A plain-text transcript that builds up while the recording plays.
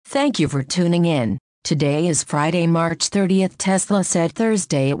Thank you for tuning in. Today is Friday, March 30th. Tesla said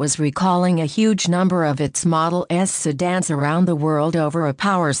Thursday it was recalling a huge number of its Model S sedans around the world over a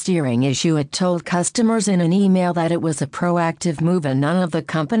power steering issue. It told customers in an email that it was a proactive move and none of the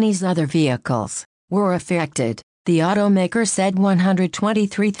company's other vehicles were affected. The automaker said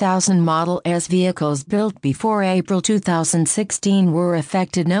 123,000 Model S vehicles built before April 2016 were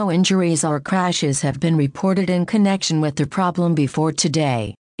affected. No injuries or crashes have been reported in connection with the problem before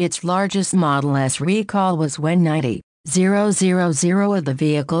today. Its largest Model S recall was when 90,000 of the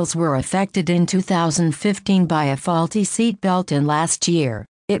vehicles were affected in 2015 by a faulty seatbelt, and last year,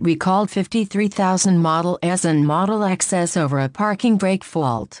 it recalled 53,000 Model S and Model XS over a parking brake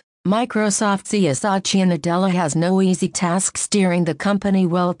fault. Microsoft CEO Satya Nadella has no easy task steering the company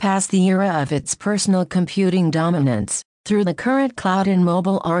well past the era of its personal computing dominance, through the current cloud and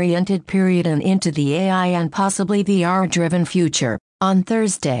mobile-oriented period and into the AI and possibly VR-driven future. On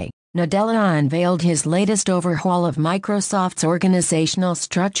Thursday, Nadella unveiled his latest overhaul of Microsoft's organizational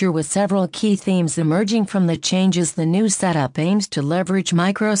structure, with several key themes emerging from the changes. The new setup aims to leverage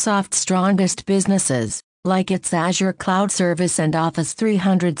Microsoft's strongest businesses, like its Azure cloud service and Office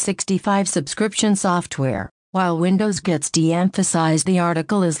 365 subscription software, while Windows gets de-emphasized. The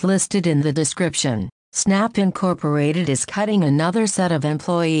article is listed in the description. Snap Incorporated is cutting another set of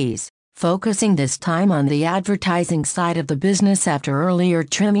employees, focusing this time on the advertising side of the business after earlier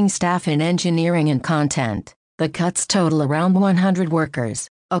trimming staff in engineering and content. The cuts total around 100 workers,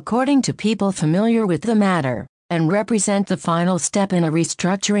 according to people familiar with the matter, and represent the final step in a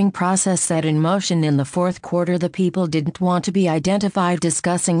restructuring process set in motion in the fourth quarter. The people didn't want to be identified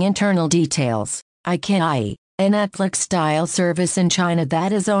discussing internal details. Ikai, a Netflix-style service in China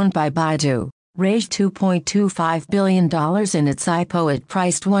that is owned by Baidu, raised $2.25 billion in its IPO. It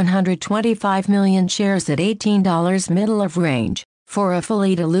priced 125 million shares at $18 middle of range, for a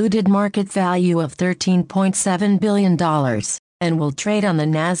fully diluted market value of $13.7 billion, and will trade on the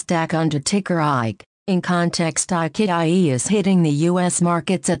Nasdaq under ticker IG. In context, Ikai is hitting the U.S.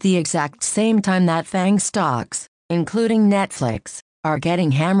 markets at the exact same time that FANG stocks, including Netflix, are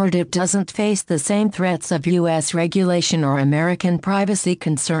getting hammered. It doesn't face the same threats of U.S. regulation or American privacy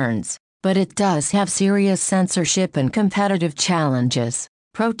concerns, but it does have serious censorship and competitive challenges.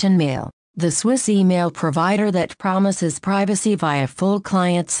 ProtonMail, the Swiss email provider that promises privacy via full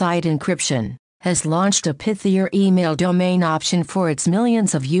client-side encryption, has launched a pithier email domain option for its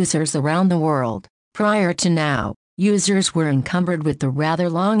millions of users around the world. Prior to now, users were encumbered with the rather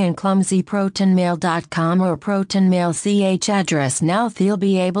long and clumsy protonmail.com or protonmail.ch address. Now they'll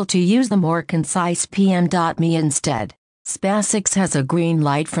be able to use the more concise pm.me instead. SpaceX has a green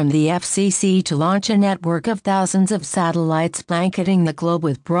light from the FCC to launch a network of thousands of satellites blanketing the globe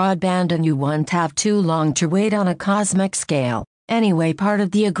with broadband, and you won't have too long to wait on a cosmic scale. Anyway, part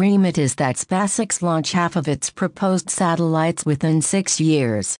of the agreement is that SpaceX launch half of its proposed satellites within 6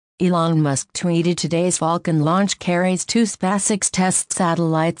 years. Elon Musk tweeted today's Falcon launch carries 2 SpaceX test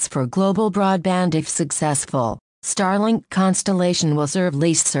satellites for global broadband if successful. Starlink constellation will serve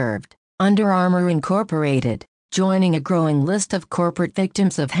least served. Under Armour Incorporated, joining a growing list of corporate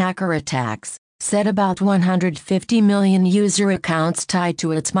victims of hacker attacks, said about 150 million user accounts tied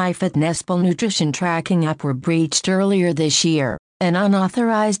to its MyFitnessPal nutrition tracking app were breached earlier this year. An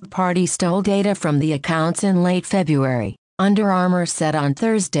unauthorized party stole data from the accounts in late February. Under Armour said on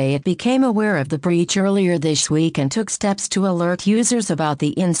Thursday it became aware of the breach earlier this week and took steps to alert users about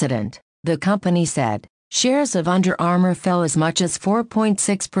the incident. The company said shares of Under Armour fell as much as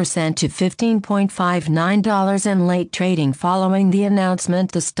 4.6% to $15.59 in late trading following the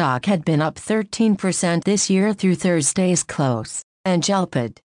announcement. The stock had been up 13% this year through Thursday's close.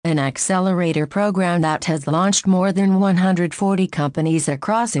 Angelpad, an accelerator program that has launched more than 140 companies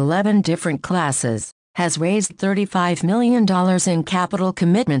across 11 different classes, has raised $35 million in capital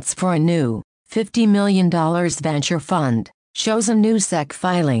commitments for a new $50 million venture fund, shows a new SEC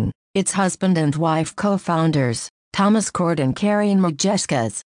filing. Its husband and wife co-founders, Thomas Cord and Karen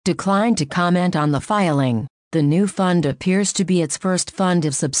Majeskas, declined to comment on the filing. The new fund appears to be its first fund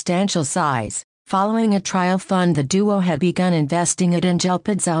of substantial size. Following a trial fund, the duo had begun investing at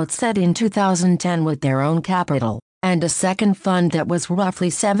Angelpad's outset in 2010 with their own capital, and a second fund that was roughly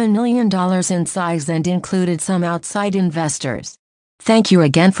 $7 million in size and included some outside investors. Thank you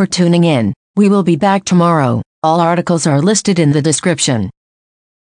again for tuning in. We will be back tomorrow. All articles are listed in the description.